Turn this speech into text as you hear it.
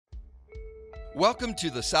Welcome to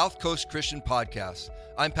the South Coast Christian Podcast.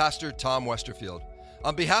 I'm Pastor Tom Westerfield.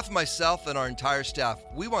 On behalf of myself and our entire staff,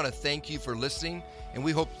 we want to thank you for listening, and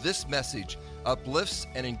we hope this message uplifts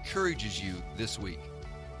and encourages you this week.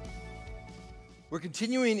 We're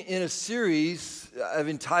continuing in a series I've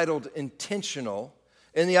entitled Intentional,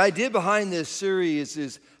 and the idea behind this series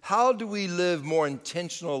is how do we live more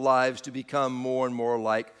intentional lives to become more and more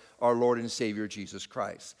like our Lord and Savior, Jesus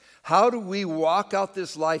Christ? How do we walk out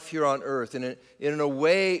this life here on earth in a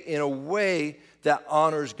way that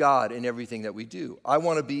honors God in everything that we do? I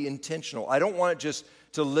want to be intentional. I don't want it just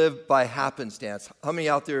to live by happenstance. How many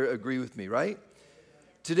out there agree with me, right?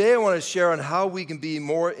 Today I want to share on how we can be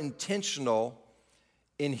more intentional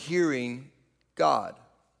in hearing God.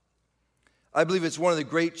 I believe it's one of the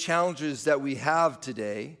great challenges that we have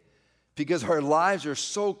today, because our lives are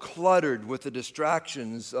so cluttered with the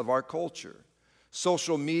distractions of our culture.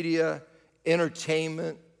 Social media,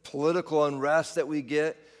 entertainment, political unrest that we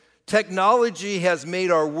get. Technology has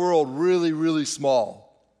made our world really, really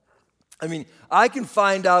small. I mean, I can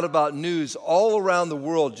find out about news all around the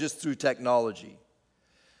world just through technology.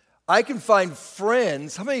 I can find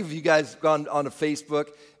friends. How many of you guys have gone onto Facebook?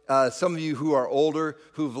 Some of you who are older,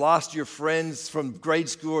 who've lost your friends from grade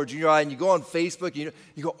school or junior high, and you go on Facebook, and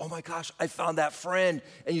you go, oh my gosh, I found that friend.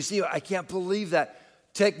 And you see, I can't believe that.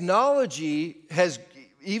 Technology has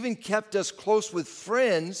even kept us close with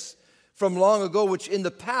friends from long ago, which in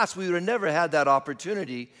the past we would have never had that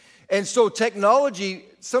opportunity. And so technology,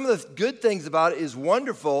 some of the good things about it is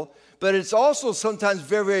wonderful, but it's also sometimes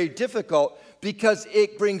very, very difficult because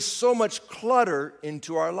it brings so much clutter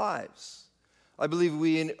into our lives. I believe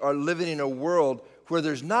we are living in a world where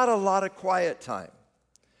there's not a lot of quiet time,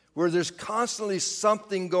 where there's constantly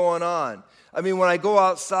something going on. I mean, when I go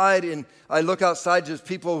outside and I look outside, just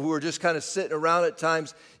people who are just kind of sitting around at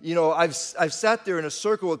times, you know, I've sat there in a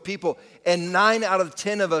circle with people, and 9 out of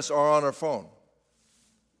 10 of us are on our phone.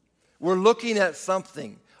 We're looking at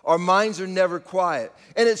something. Our minds are never quiet.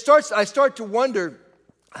 And I start to wonder,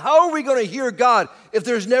 how are we going to hear God if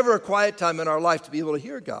there's never a quiet time in our life to be able to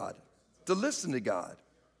hear God, to listen to God?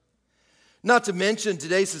 Not to mention,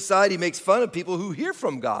 today's society makes fun of people who hear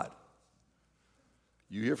from God.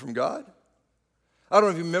 You hear from God? I don't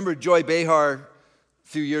know if you remember Joy Behar a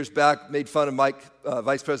few years back made fun of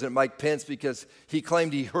Vice President Mike Pence because he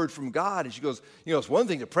claimed he heard from God. And she goes, you know, it's one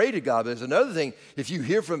thing to pray to God, but it's another thing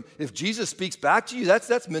if Jesus speaks back to you,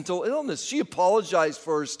 that's mental illness. She apologized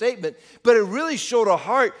for her statement, but it really showed a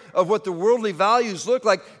heart of what the worldly values look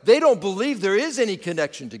like. They don't believe there is any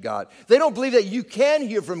connection to God. They don't believe that you can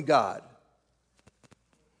hear from God.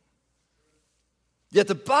 Yet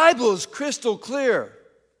the Bible is crystal clear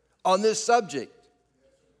on this subject,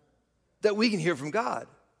 that we can hear from God.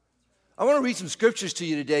 I want to read some scriptures to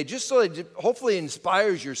you today, just so it hopefully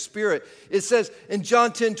inspires your spirit. It says in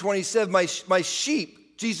John 10:27, my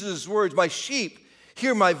sheep, Jesus' words, my sheep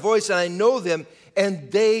hear my voice, and I know them,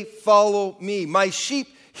 and they follow me. My sheep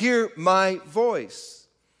hear my voice.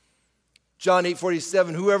 John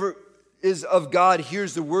 8:47, whoever is of God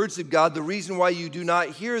hears the words of God. The reason why you do not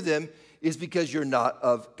hear them is because you're not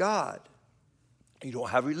of God. You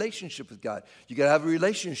don't have a relationship with God. You got to have a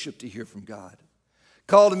relationship to hear from God.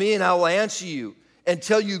 Call to me and I will answer you and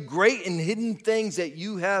tell you great and hidden things that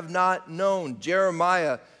you have not known.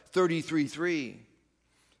 Jeremiah 33:3.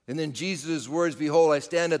 And then Jesus' words, behold, I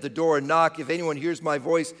stand at the door and knock. If anyone hears my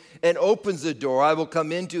voice and opens the door, I will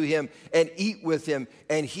come into him and eat with him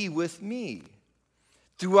and he with me.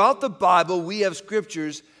 Throughout the Bible, we have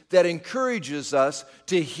scriptures that encourages us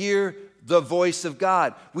to hear the voice of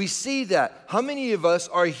God. We see that. How many of us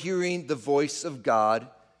are hearing the voice of God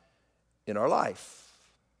in our life?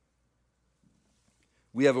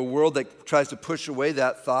 We have a world that tries to push away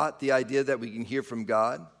that thought, the idea that we can hear from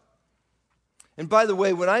God. And by the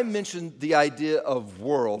way, when I mention the idea of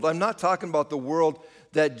world, I'm not talking about the world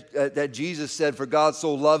that Jesus said, for God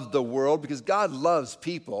so loved the world, because God loves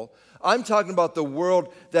people. I'm talking about the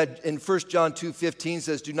world that in 1 John 2:15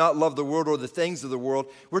 says, do not love the world or the things of the world.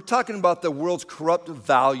 We're talking about the world's corrupt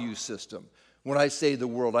value system. When I say the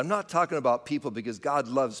world, I'm not talking about people, because God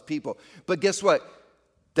loves people. But guess what?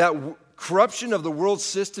 That corruption of the world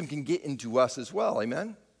system can get into us as well.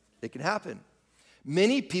 Amen? It can happen.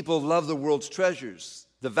 Many people love the world's treasures,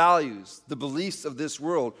 the values, the beliefs of this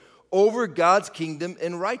world over God's kingdom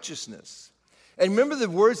and righteousness. And remember the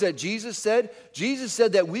words that Jesus said? Jesus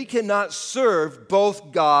said that we cannot serve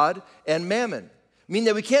both God and mammon. Meaning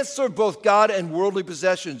that we can't serve both God and worldly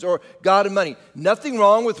possessions, or God and money. Nothing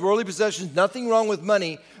wrong with worldly possessions, nothing wrong with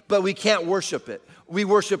money, but we can't worship it. We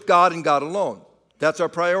worship God and God alone. That's our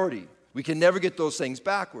priority. We can never get those things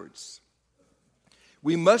backwards.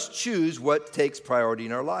 We must choose what takes priority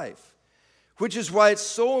in our life, which is why it's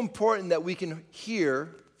so important that we can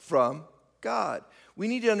hear from God. We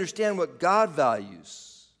need to understand what God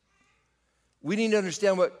values. We need to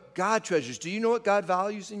understand what God treasures. Do you know what God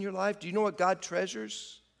values in your life? Do you know what God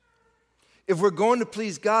treasures? If we're going to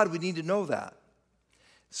please God, we need to know that.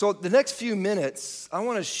 So the next few minutes, I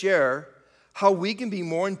want to share how we can be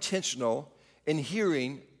more intentional in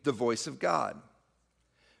hearing the voice of God.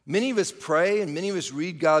 Many of us pray and many of us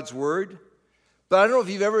read God's word, but I don't know if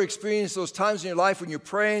you've ever experienced those times in your life when you're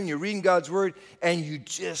praying, you're reading God's word, and you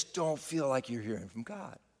just don't feel like you're hearing from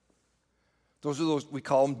God. Those, we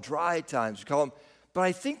call them dry times. But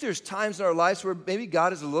I think there's times in our lives where maybe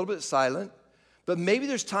God is a little bit silent, but maybe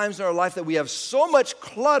there's times in our life that we have so much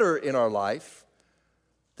clutter in our life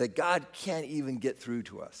that God can't even get through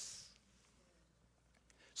to us.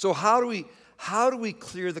 So how do we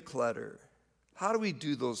clear the clutter? How do we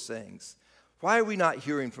do those things? Why are we not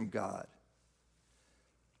hearing from God?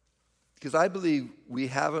 Because I believe we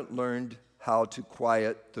haven't learned how to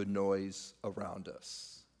quiet the noise around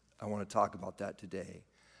us. I want to talk about that today.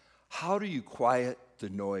 How do you quiet the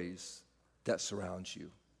noise that surrounds you?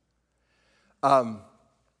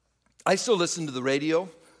 I still listen to the radio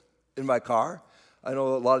in my car. I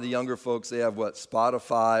know a lot of the younger folks, they have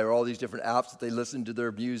Spotify or all these different apps that they listen to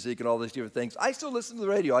their music and all these different things. I still listen to the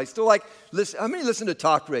radio. I still listen. How many listen to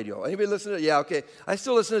talk radio? Anybody listen to it? Yeah, okay. I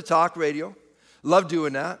still listen to talk radio. Love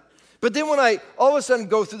doing that. But then when I all of a sudden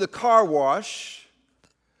go through the car wash,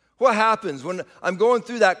 what happens? When I'm going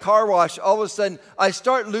through that car wash, all of a sudden I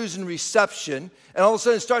start losing reception, and all of a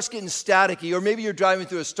sudden it starts getting staticky, or maybe you're driving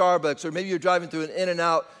through a Starbucks, or maybe you're driving through an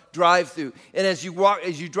In-N-Out drive-through, and as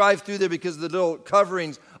you drive through there because of the little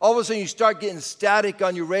coverings, all of a sudden you start getting static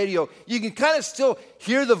on your radio. You can kind of still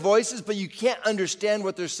hear the voices, but you can't understand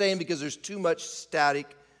what they're saying because there's too much static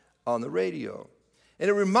on the radio. And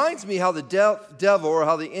it reminds me how the devil or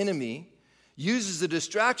how the enemy uses the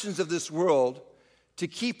distractions of this world to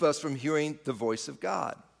keep us from hearing the voice of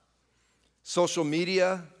God. Social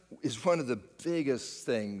media is one of the biggest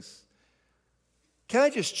things. Can I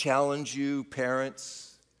just challenge you, parents?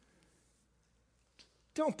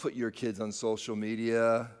 Don't put your kids on social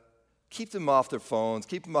media. Keep them off their phones.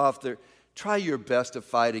 Keep them off their. Try your best to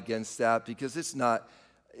fight against that because it's not.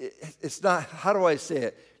 How do I say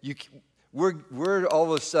it? We're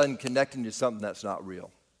all of a sudden connecting to something that's not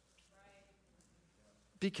real.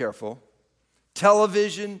 Be careful.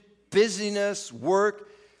 Television, busyness, work,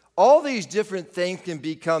 all these different things can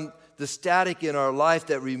become the static in our life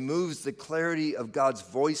that removes the clarity of God's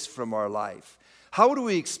voice from our life. How do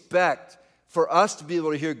we expect for us to be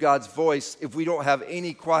able to hear God's voice if we don't have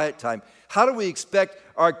any quiet time? How do we expect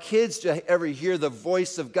our kids to ever hear the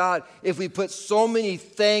voice of God if we put so many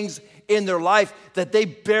things in their life that they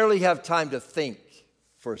barely have time to think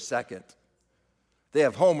for a second? They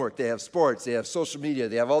have homework, they have sports, they have social media,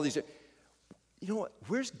 they have all these. You know what?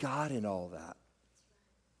 Where's God in all that?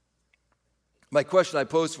 My question I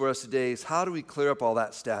pose for us today is, how do we clear up all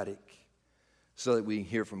that static so that we can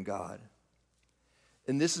hear from God?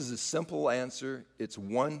 And this is a simple answer. It's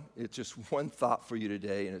just one thought for you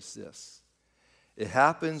today, and it's this. It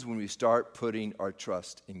happens when we start putting our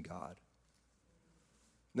trust in God.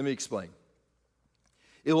 Let me explain.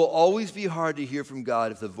 It will always be hard to hear from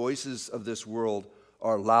God if the voices of this world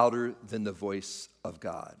are louder than the voice of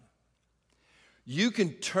God. You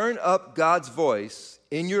can turn up God's voice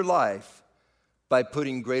in your life by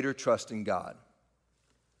putting greater trust in God.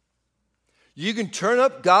 You can turn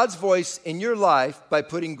up God's voice in your life by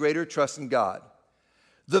putting greater trust in God.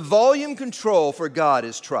 The volume control for God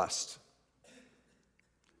is trust.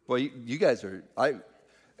 Well, you guys are,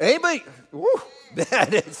 anybody? Woo,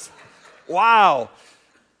 that is, wow.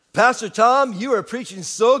 Pastor Tom, you are preaching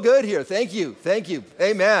so good here. Thank you.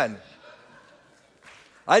 Amen.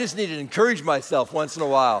 I just need to encourage myself once in a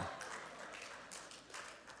while.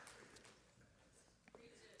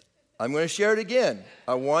 I'm going to share it again.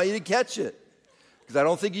 I want you to catch it because I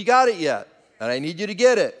don't think you got it yet, and I need you to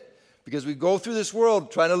get it because we go through this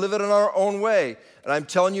world trying to live it in our own way, and I'm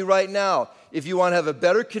telling you right now, if you want to have a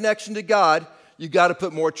better connection to God, you got to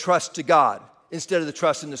put more trust to God instead of the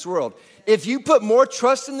trust in this world. If you put more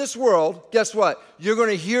trust in this world, guess what? You're going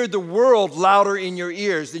to hear the world louder in your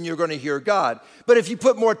ears than you're going to hear God. But if you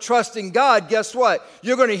put more trust in God, guess what?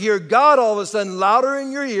 You're going to hear God all of a sudden louder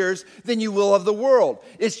in your ears than you will of the world.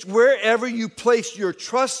 It's wherever you place your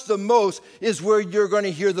trust the most is where you're going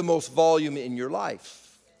to hear the most volume in your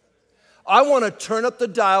life. I want to turn up the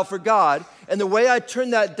dial for God, and the way I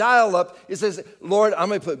turn that dial up is, Lord, I'm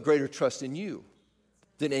going to put greater trust in you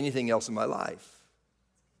than anything else in my life.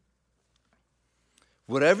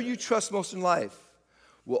 Whatever you trust most in life,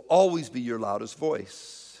 will always be your loudest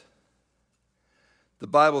voice. The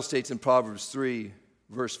Bible states in Proverbs 3,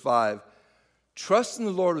 verse 5, trust in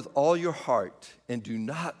the Lord with all your heart and do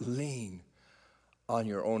not lean on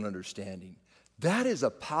your own understanding. That is a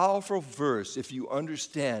powerful verse if you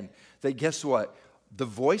understand that, guess what? The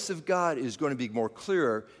voice of God is going to be more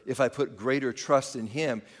clearer if I put greater trust in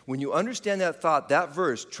Him. When you understand that thought, that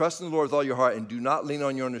verse, trust in the Lord with all your heart and do not lean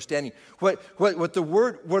on your understanding. What the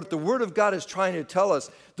Word of God is trying to tell us,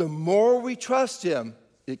 the more we trust Him,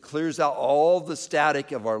 it clears out all the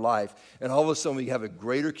static of our life. And all of a sudden we have a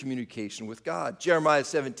greater communication with God. Jeremiah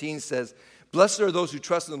 17 says, blessed are those who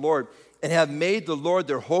trust in the Lord and have made the Lord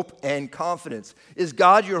their hope and confidence. Is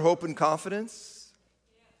God your hope and confidence?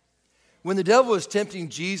 When the devil was tempting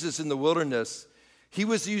Jesus in the wilderness, he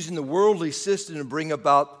was using the worldly system to bring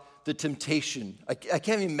about the temptation. I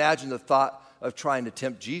can't even imagine the thought of trying to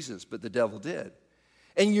tempt Jesus, but the devil did.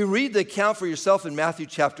 And you read the account for yourself in Matthew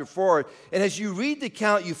chapter 4, and as you read the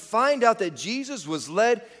account, you find out that Jesus was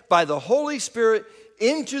led by the Holy Spirit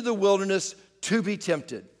into the wilderness to be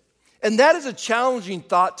tempted. And that is a challenging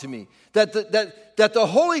thought to me, that the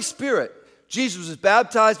Holy Spirit, Jesus was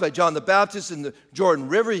baptized by John the Baptist in the Jordan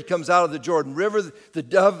River. He comes out of the Jordan River. The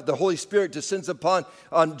dove, the Holy Spirit, descends upon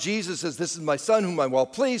Jesus, says, this is my son whom I'm well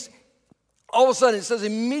pleased. All of a sudden, it says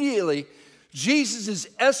immediately, Jesus is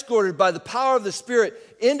escorted by the power of the Spirit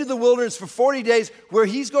into the wilderness for 40 days where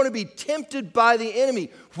he's going to be tempted by the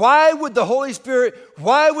enemy. Why would the Holy Spirit,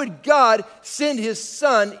 why would God send his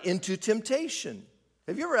son into temptation?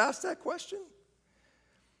 Have you ever asked that question?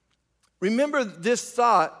 Remember this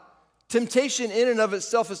thought. Temptation in and of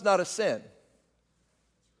itself is not a sin.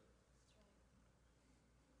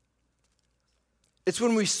 It's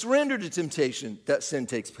when we surrender to temptation that sin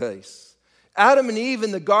takes place. Adam and Eve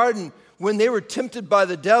in the garden, when they were tempted by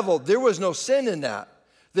the devil, there was no sin in that.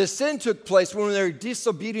 The sin took place when they were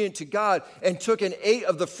disobedient to God and took and ate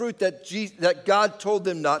of the fruit that God told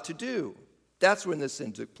them not to do. That's when the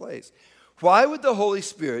sin took place. Why would the Holy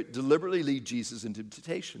Spirit deliberately lead Jesus into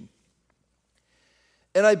temptation?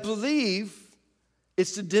 And I believe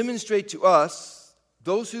it's to demonstrate to us,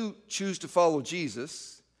 those who choose to follow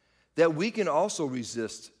Jesus, that we can also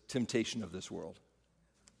resist temptation of this world.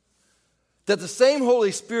 That the same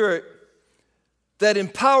Holy Spirit that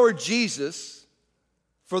empowered Jesus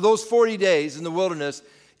for those 40 days in the wilderness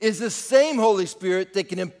is the same Holy Spirit that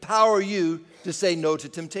can empower you to say no to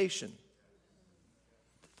temptation.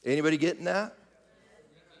 Anybody getting that?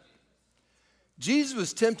 Jesus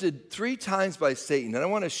was tempted 3 times by Satan, and I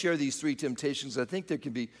want to share these 3 temptations. I think there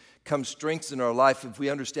can become strengths in our life if we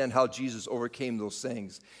understand how Jesus overcame those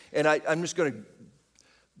things. And I'm just going to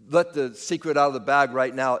let the secret out of the bag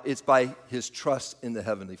right now. It's by his trust in the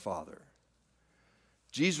Heavenly Father.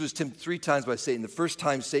 Jesus was tempted 3 times by Satan. The first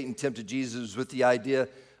time Satan tempted Jesus was with the idea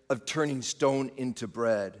of turning stone into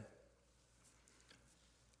bread.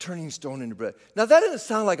 Turning stone into bread. Now, that doesn't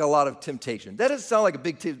sound like a lot of temptation. That doesn't sound like a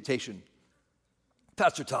big temptation.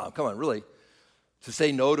 Pastor Tom, come on, really? To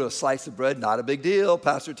say no to a slice of bread, not a big deal,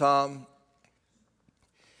 Pastor Tom.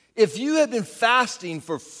 If you had been fasting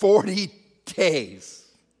for 40 days,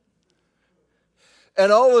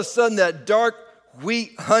 and all of a sudden that dark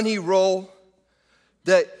wheat honey roll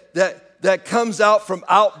that comes out from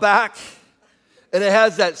Outback, and it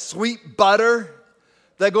has that sweet butter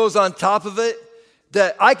that goes on top of it,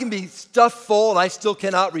 that I can be stuffed full and I still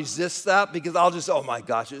cannot resist that because I'll just, oh my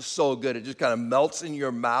gosh, it's so good. It just kind of melts in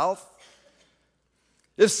your mouth.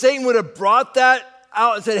 If Satan would have brought that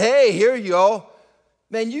out and said, hey, here you go.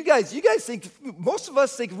 Man, you guys think, most of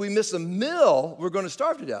us think if we miss a meal, we're going to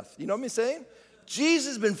starve to death. You know what I'm saying? Jesus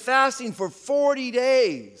has been fasting for 40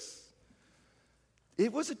 days.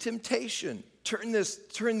 It was a temptation. Turn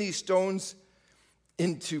these stones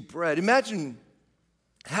into bread. Imagine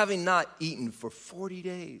having not eaten for 40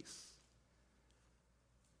 days.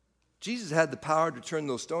 Jesus had the power to turn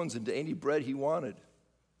those stones into any bread he wanted.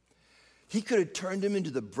 He could have turned them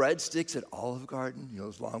into the breadsticks at Olive Garden, you know,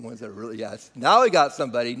 those long ones that are really, yes. Now he got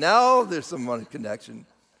somebody. Now there's some connection.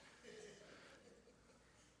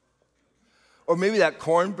 Or maybe that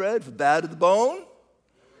cornbread for bad to the bone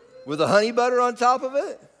with the honey butter on top of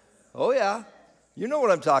it. Oh, yeah. You know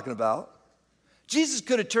what I'm talking about. Jesus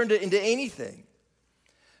could have turned it into anything.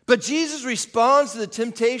 But Jesus responds to the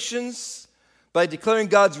temptations by declaring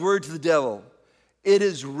God's word to the devil. It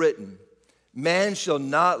is written, man shall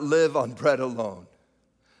not live on bread alone,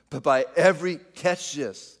 but by every, catch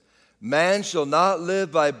this, man shall not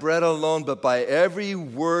live by bread alone, but by every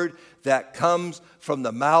word that comes from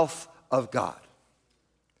the mouth of God.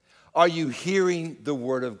 Are you hearing the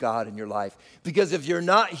word of God in your life? Because if you're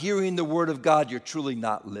not hearing the word of God, you're truly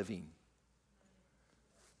not living.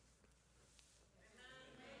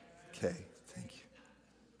 Okay, thank you.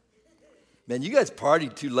 Man, you guys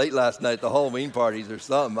partied too late last night, the Halloween parties or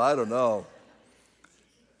something. I don't know.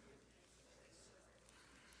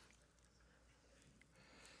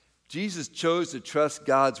 Jesus chose to trust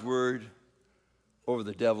God's word over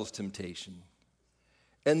the devil's temptation.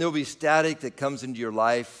 And there'll be static that comes into your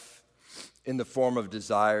life in the form of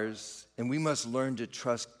desires. And we must learn to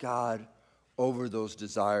trust God over those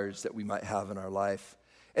desires that we might have in our life.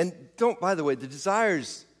 And by the way, the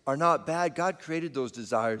desires are not bad. God created those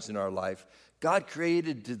desires in our life. God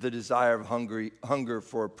created the desire of hunger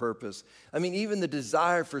for a purpose. I mean, even the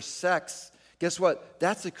desire for sex, guess what?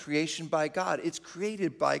 That's a creation by God. It's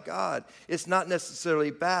created by God. It's not necessarily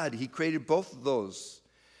bad. He created both of those.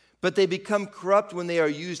 But they become corrupt when they are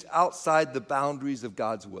used outside the boundaries of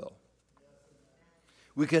God's will.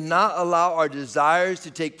 We cannot allow our desires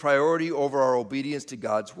to take priority over our obedience to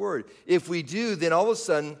God's word. If we do, then all of a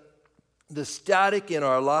sudden, the static in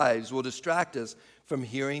our lives will distract us from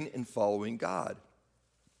hearing and following God.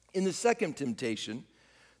 In the second temptation,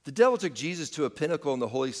 the devil took Jesus to a pinnacle in the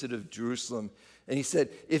holy city of Jerusalem, and he said,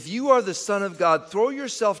 if you are the Son of God, throw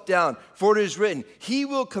yourself down, for it is written, he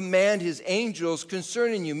will command his angels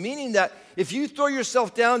concerning you. Meaning that if you throw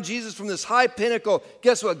yourself down, Jesus, from this high pinnacle,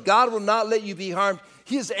 guess what? God will not let you be harmed.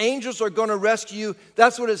 His angels are going to rescue you.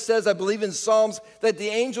 That's what it says, I believe, in Psalms, that the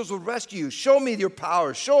angels will rescue you. Show me your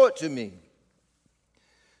power. Show it to me.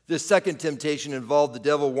 This second temptation involved the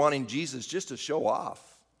devil wanting Jesus just to show off.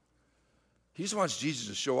 He just wants Jesus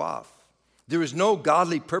to show off. There was no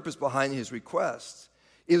godly purpose behind his request.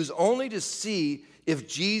 It was only to see if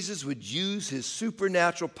Jesus would use his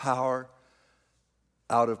supernatural power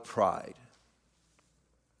out of pride.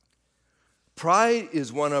 Pride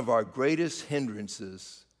is one of our greatest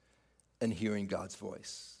hindrances in hearing God's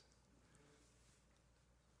voice.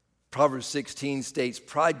 Proverbs 16 states,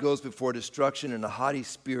 pride goes before destruction and a haughty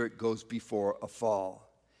spirit goes before a fall.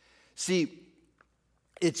 See,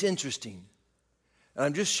 it's interesting. And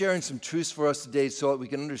I'm just sharing some truths for us today so that we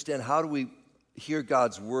can understand how do we hear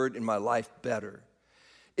God's word in my life better.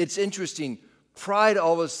 It's interesting. Pride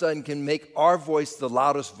all of a sudden can make our voice the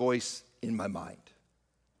loudest voice in my mind.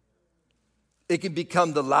 It can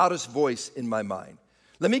become the loudest voice in my mind.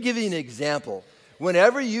 Let me give you an example.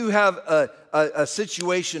 Whenever you have a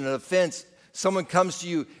situation, an offense, someone comes to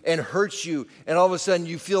you and hurts you, and all of a sudden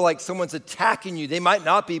you feel like someone's attacking you. They might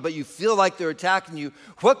not be, but you feel like they're attacking you.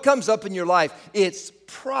 What comes up in your life? It's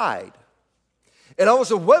pride. And all of a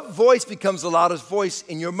sudden, what voice becomes the loudest voice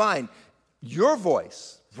in your mind? Your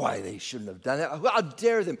voice. Why, they shouldn't have done it. How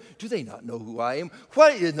dare them? Do they not know who I am?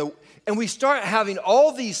 And we start having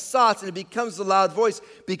all these thoughts, and it becomes the loud voice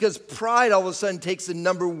because pride all of a sudden takes the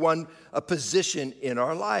number one position in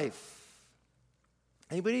our life.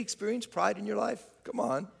 Anybody experience pride in your life? Come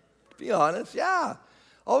on, be honest. Yeah.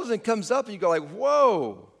 All of a sudden it comes up and you go like,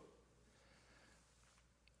 whoa.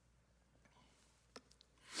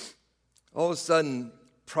 All of a sudden,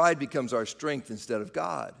 pride becomes our strength instead of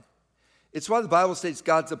God. It's why the Bible states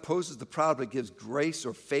God opposes the proud but gives grace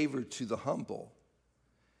or favor to the humble.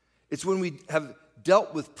 It's when we have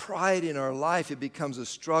dealt with pride in our life, it becomes a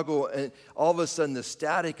struggle, and all of a sudden the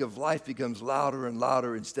static of life becomes louder and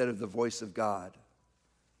louder instead of the voice of God.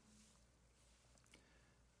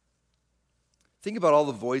 Think about all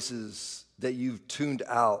the voices that you've tuned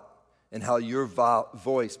out and how your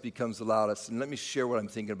voice becomes the loudest. And let me share what I'm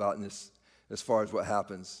thinking about in this as far as what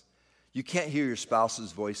happens. You can't hear your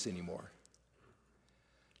spouse's voice anymore.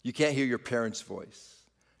 You can't hear your parents' voice,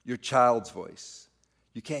 your child's voice.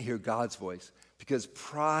 You can't hear God's voice because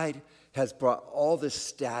pride has brought all this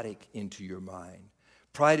static into your mind.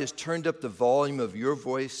 Pride has turned up the volume of your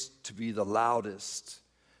voice to be the loudest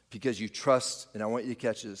because you trust, and I want you to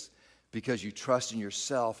catch this, because you trust in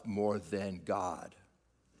yourself more than God.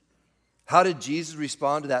 How did Jesus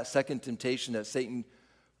respond to that second temptation that Satan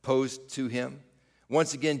posed to him?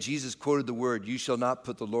 Once again, Jesus quoted the word, "You shall not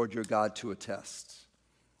put the Lord your God to a test."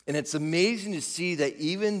 And it's amazing to see that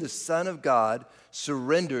even the Son of God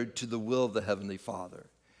surrendered to the will of the Heavenly Father.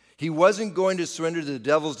 He wasn't going to surrender to the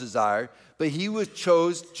devil's desire, but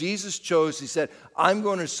Jesus chose, he said, I'm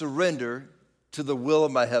going to surrender to the will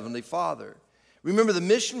of my Heavenly Father. Remember, the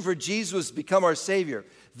mission for Jesus was to become our Savior.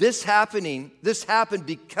 This happened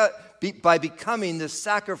by becoming the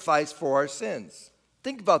sacrifice for our sins.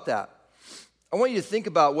 Think about that. I want you to think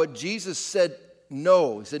about what Jesus said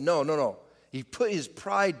no. He said, no. He put his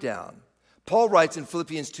pride down. Paul writes in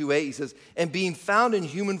Philippians 2:8, he says, and being found in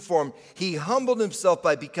human form, he humbled himself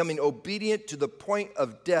by becoming obedient to the point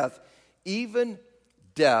of death, even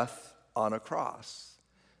death on a cross.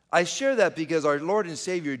 I share that because our Lord and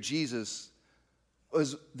Savior Jesus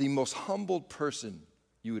was the most humbled person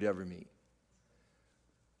you would ever meet.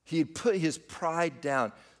 He had put his pride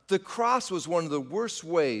down. The cross was one of the worst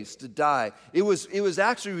ways to die. It was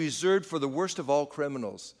actually reserved for the worst of all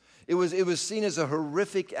criminals. It was seen as a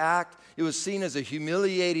horrific act. It was seen as a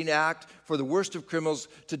humiliating act for the worst of criminals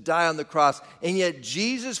to die on the cross. And yet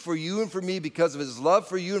Jesus, for you and for me, because of his love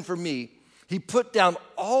for you and for me, he put down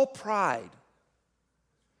all pride.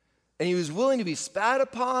 And he was willing to be spat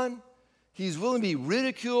upon. He was willing to be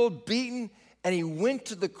ridiculed, beaten, and he went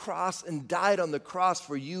to the cross and died on the cross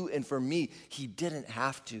for you and for me. He didn't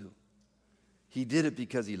have to. He did it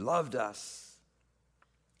because he loved us.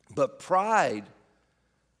 But pride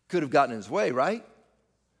could have gotten in his way, right?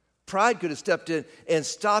 Pride could have stepped in and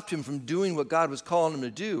stopped him from doing what God was calling him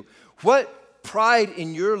to do. What pride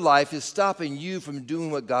in your life is stopping you from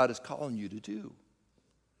doing what God is calling you to do?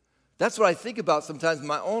 That's what I think about sometimes in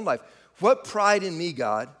my own life. What pride in me,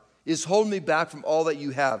 God, is holding me back from all that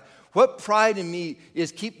you have? What pride in me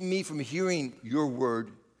is keeping me from hearing your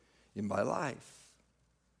word in my life?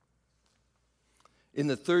 In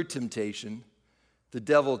the third temptation, the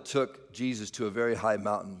devil took Jesus to a very high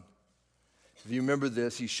mountain. If you remember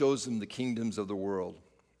this, he shows him the kingdoms of the world.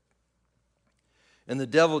 And the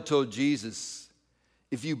devil told Jesus,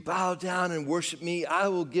 if you bow down and worship me, I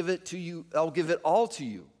will give it to you. I'll give it all to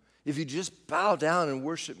you. If you just bow down and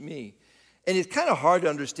worship me. And it's kind of hard to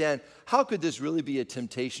understand, how could this really be a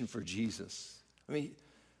temptation for Jesus? I mean,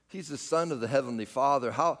 he's the Son of the Heavenly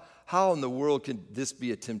Father. How in the world can this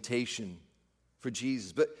be a temptation for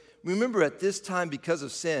Jesus? But remember, at this time, because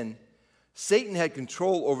of sin, Satan had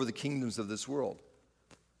control over the kingdoms of this world.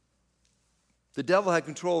 The devil had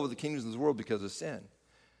control over the kingdoms of this world because of sin.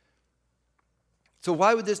 So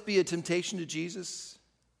why would this be a temptation to Jesus?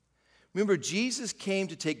 Remember, Jesus came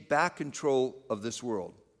to take back control of this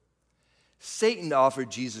world. Satan offered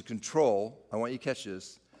Jesus control. I want you to catch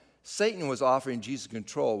this. Satan was offering Jesus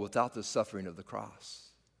control without the suffering of the cross.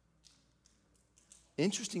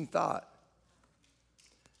 Interesting thought.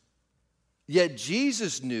 Yet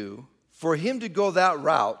Jesus knew for him to go that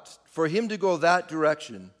route, for him to go that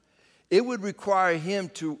direction, it would require him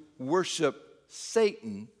to worship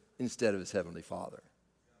Satan instead of his heavenly Father.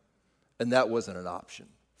 And that wasn't an option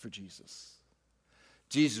for Jesus.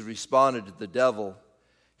 Jesus responded to the devil.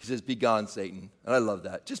 He says, be gone, Satan. And I love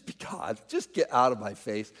that. Just be gone. Just get out of my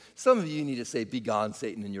face. Some of you need to say, be gone,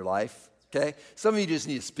 Satan, in your life. Okay? Some of you just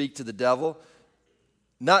need to speak to the devil.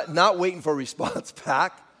 Not waiting for a response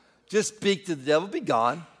back. Just speak to the devil. Be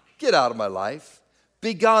gone. Get out of my life.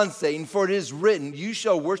 Be gone, Satan, for it is written, you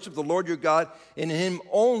shall worship the Lord your God, and him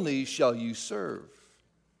only shall you serve.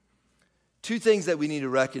 Two things that we need to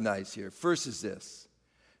recognize here. First is this.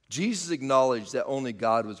 Jesus acknowledged that only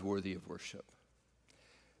God was worthy of worship.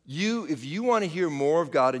 If you want to hear more of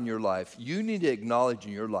God in your life, you need to acknowledge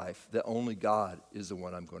in your life that only God is the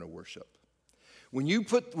one I'm going to worship. When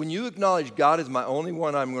you acknowledge God is my only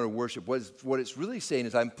one I'm going to worship, what it's really saying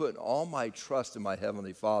is I'm putting all my trust in my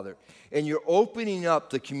Heavenly Father. And you're opening up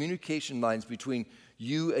the communication lines between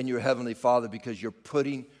you and your Heavenly Father because you're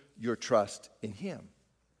putting your trust in Him.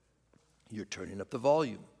 You're turning up the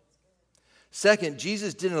volume. Second,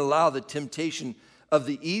 Jesus didn't allow the temptation of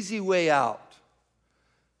the easy way out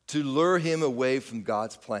to lure him away from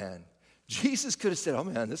God's plan. Jesus could have said, oh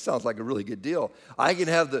man, this sounds like a really good deal. I can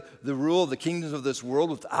have the rule of the kingdoms of this world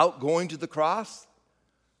without going to the cross.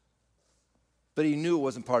 But he knew it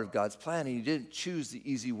wasn't part of God's plan, and he didn't choose the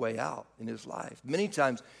easy way out in his life. Many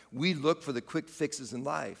times we look for the quick fixes in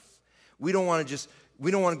life. We don't want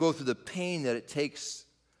to go through the pain that it takes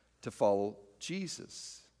to follow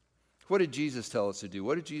Jesus. What did Jesus tell us to do?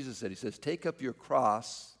 What did Jesus say? He says, take up your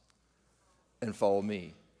cross and follow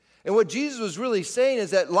me. And what Jesus was really saying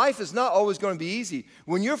is that life is not always going to be easy.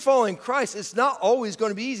 When you're following Christ, it's not always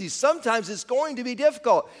going to be easy. Sometimes it's going to be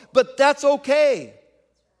difficult, but that's okay.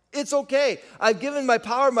 It's okay. I've given my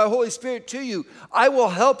power and my Holy Spirit to you. I will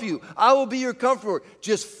help you. I will be your comforter.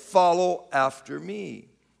 Just follow after me.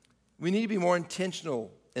 We need to be more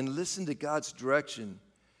intentional and listen to God's direction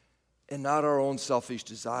and not our own selfish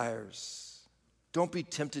desires. Don't be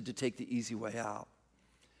tempted to take the easy way out.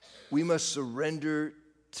 We must surrender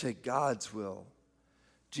to God's will.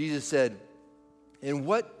 Jesus said, and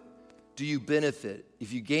what do you benefit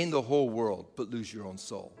if you gain the whole world but lose your own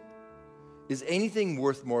soul? Is anything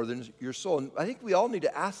worth more than your soul? And I think we all need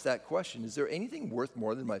to ask that question. Is there anything worth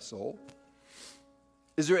more than my soul?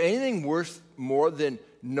 Is there anything worth more than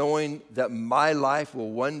knowing that my life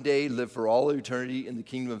will one day live for all eternity in the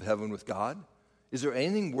kingdom of heaven with God? Is there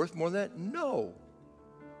anything worth more than that? No.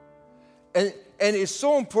 And it's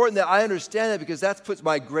so important that I understand that because that puts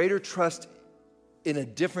my greater trust in a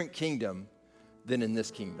different kingdom than in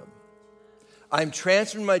this kingdom. I'm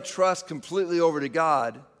transferring my trust completely over to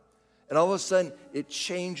God, and all of a sudden, it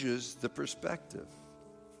changes the perspective.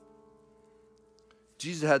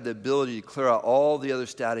 Jesus had the ability to clear out all the other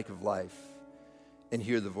static of life and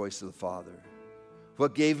hear the voice of the Father.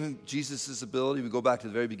 What gave him Jesus this ability? We go back to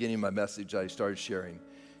the very beginning of my message I started sharing.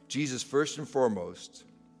 Jesus, first and foremost,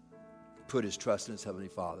 put his trust in his Heavenly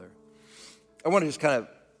Father. I want to just kind of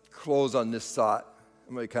close on this thought.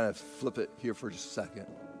 I'm going to kind of flip it here for just a second.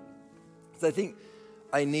 Because I think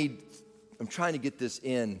I'm trying to get this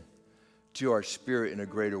in to our spirit in a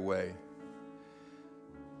greater way.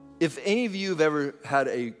 If any of you have ever had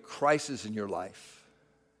a crisis in your life,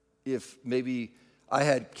 if maybe I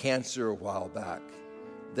had cancer a while back,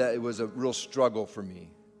 that it was a real struggle for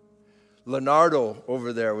me. Leonardo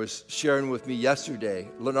over there was sharing with me yesterday.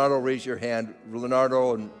 Leonardo, raise your hand.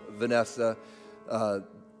 Leonardo and Vanessa,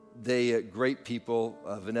 they great people.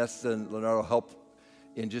 Vanessa and Leonardo help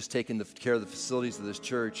in just taking care of the facilities of this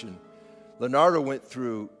church. And Leonardo went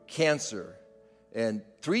through cancer and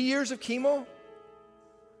 3 years of chemo,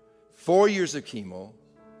 4 years of chemo,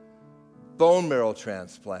 bone marrow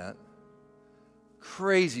transplant,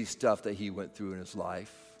 crazy stuff that he went through in his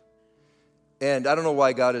life. And I don't know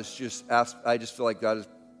why God has just asked, I just feel like God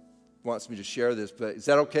wants me to share this, but is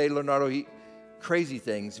that okay, Leonardo? Crazy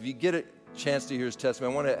things. If you get a chance to hear his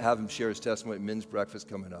testimony, I want to have him share his testimony at men's breakfast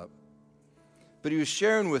coming up. But he was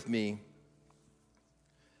sharing with me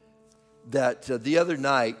that the other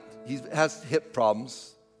night, he has hip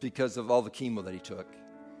problems because of all the chemo that he took.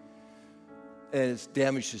 And it's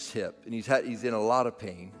damaged his hip, and he's in a lot of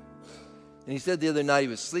pain. And he said the other night he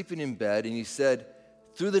was sleeping in bed, and he said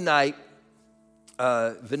through the night,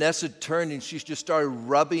 Vanessa turned and she just started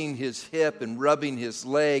rubbing his hip and rubbing his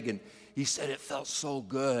leg, and he said it felt so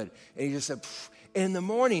good. And he just said, pfft. And in the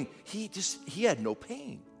morning, he had no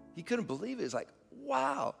pain. He couldn't believe it. It's like,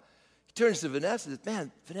 wow. He turns to Vanessa and says,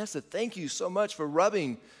 man, Vanessa, thank you so much for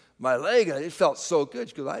rubbing my leg. It felt so good.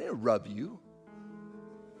 She goes, I didn't rub you.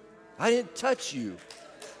 I didn't touch you.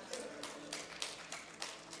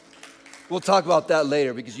 We'll talk about that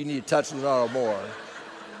later because you need to touch Leonardo more.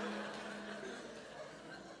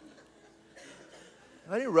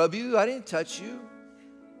 I didn't rub you. I didn't touch you.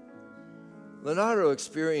 Leonardo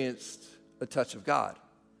experienced a touch of God.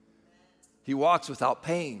 He walks without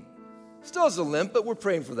pain. Still has a limp, but we're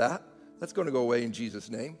praying for that. That's going to go away in Jesus'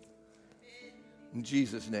 name. In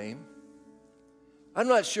Jesus' name. I'm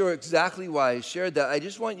not sure exactly why I shared that. I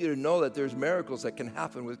just want you to know that there's miracles that can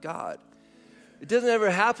happen with God. It doesn't ever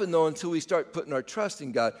happen, though, until we start putting our trust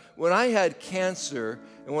in God. When I had cancer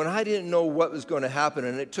and when I didn't know what was going to happen,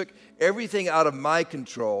 and it took everything out of my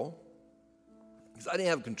control, because I didn't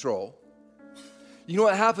have control, you know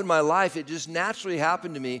what happened in my life? It just naturally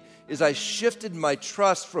happened to me is I shifted my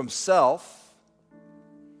trust from self,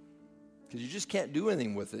 because you just can't do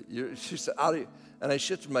anything with it. It's just out of, and I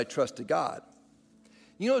shifted my trust to God.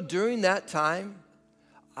 You know, during that time,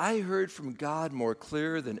 I heard from God more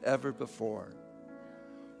clear than ever before.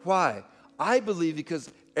 Why? I believe because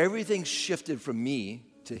everything shifted from me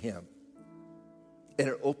to him. And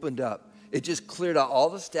it opened up. It just cleared out all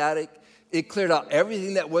the static. It cleared out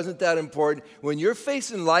everything that wasn't that important. When you're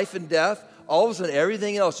facing life and death, all of a sudden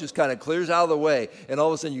everything else just kind of clears out of the way. And all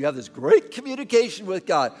of a sudden you have this great communication with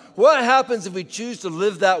God. What happens if we choose to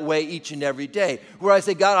live that way each and every day? Where I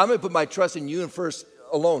say, God, I'm going to put my trust in you and first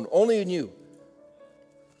alone, only in you.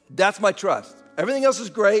 That's my trust. Everything else is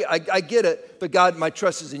great. I get it. But God, my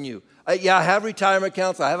trust is in you. I have retirement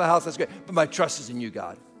accounts. I have a house. That's great. But my trust is in you,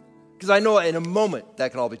 God. Because I know in a moment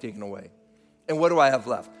that can all be taken away. And what do I have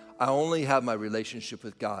left? I only have my relationship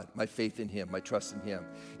with God, my faith in him, my trust in him.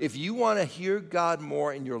 If you want to hear God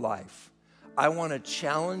more in your life, I want to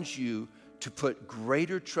challenge you to put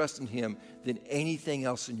greater trust in him than anything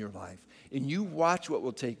else in your life. And you watch what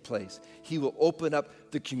will take place. He will open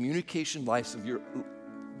up the communication lines of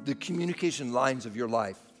your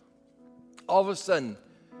life. All of a sudden,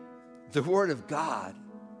 the Word of God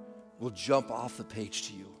will jump off the page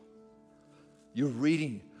to you. You're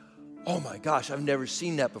reading, oh my gosh, I've never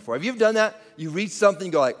seen that before. Have you ever done that? You read something,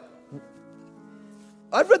 you go like,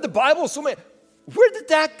 I've read the Bible so many. Where did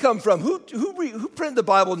that come from? Who printed the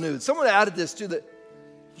Bible News? Someone added this to the.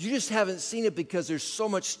 You just haven't seen it because there's so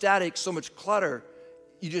much static, so much clutter.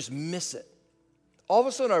 You just miss it. All of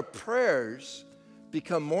a sudden, our prayers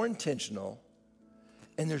become more intentional,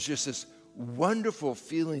 and there's just this wonderful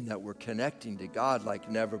feeling that we're connecting to God like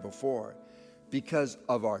never before because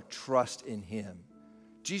of our trust in him.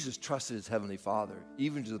 Jesus trusted his Heavenly Father,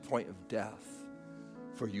 even to the point of death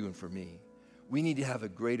for you and for me. We need to have a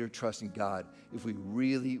greater trust in God if we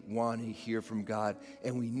really want to hear from God.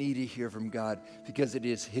 And we need to hear from God because it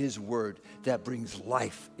is His word that brings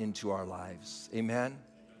life into our lives. Amen?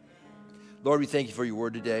 Lord, we thank you for your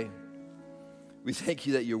word today. We thank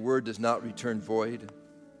you that your word does not return void.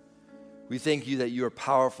 We thank you that you are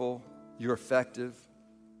powerful, you're effective.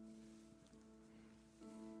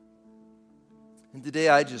 And today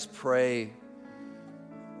I just pray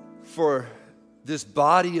for this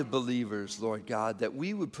body of believers, Lord God, that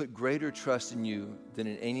we would put greater trust in you than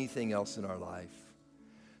in anything else in our life.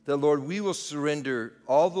 That, Lord, we will surrender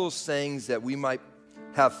all those things that we might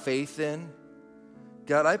have faith in.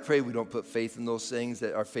 God, I pray we don't put faith in those things,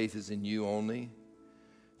 that our faith is in you only.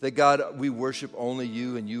 That, God, we worship only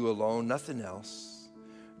you and you alone, nothing else.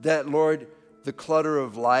 That, Lord, the clutter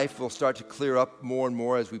of life will start to clear up more and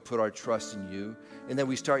more as we put our trust in you. And then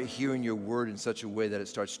we start hearing your word in such a way that it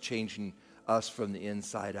starts changing us from the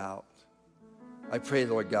inside out. I pray,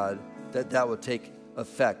 Lord God, that will take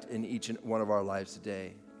effect in each and one of our lives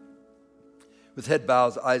today. With head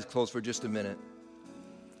bowed, eyes closed for just a minute.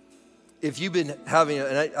 If you've been having,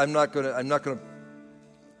 and I'm not going to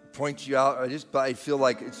point you out, but I feel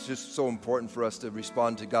like it's just so important for us to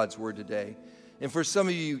respond to God's word today. And for some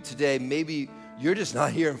of you today, maybe you're just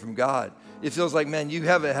not hearing from God. It feels like, man, you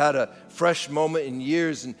haven't had a fresh moment in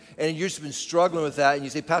years, and you've just been struggling with that. And you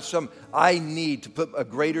say, Pastor Tom, I need to put a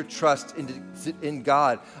greater trust in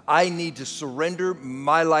God. I need to surrender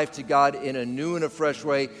my life to God in a new and a fresh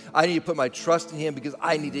way. I need to put my trust in Him because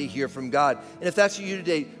I need to hear from God. And if that's you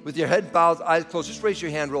today, with your head bowed, eyes closed, just raise your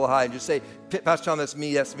hand real high and just say, Pastor Tom, that's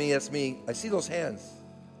me, that's me, that's me. I see those hands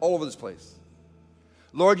all over this place.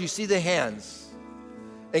 Lord, you see the hands.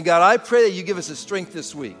 And God, I pray that you give us the strength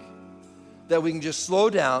this week, that we can just slow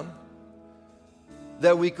down,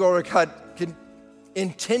 that we, God, can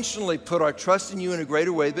intentionally put our trust in you in a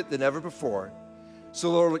greater way than ever before.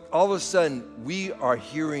 So, Lord, all of a sudden, we are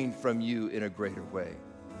hearing from you in a greater way.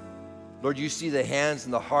 Lord, you see the hands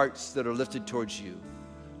and the hearts that are lifted towards you.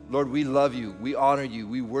 Lord, we love you, we honor you,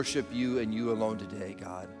 we worship you and you alone today,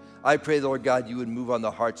 God. I pray, Lord God, you would move on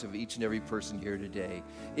the hearts of each and every person here today.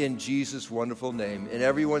 In Jesus' wonderful name. And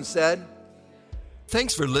everyone said,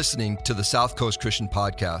 thanks for listening to the South Coast Christian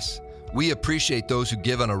Podcast. We appreciate those who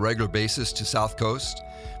give on a regular basis to South Coast,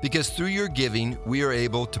 because through your giving, we are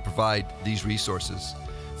able to provide these resources.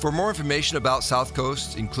 For more information about South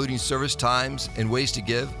Coast, including service times and ways to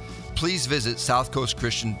give, please visit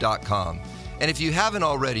southcoastchristian.com. And if you haven't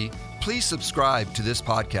already, please subscribe to this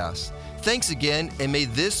podcast. Thanks again, and may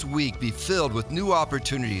this week be filled with new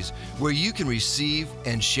opportunities where you can receive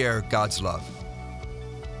and share God's love.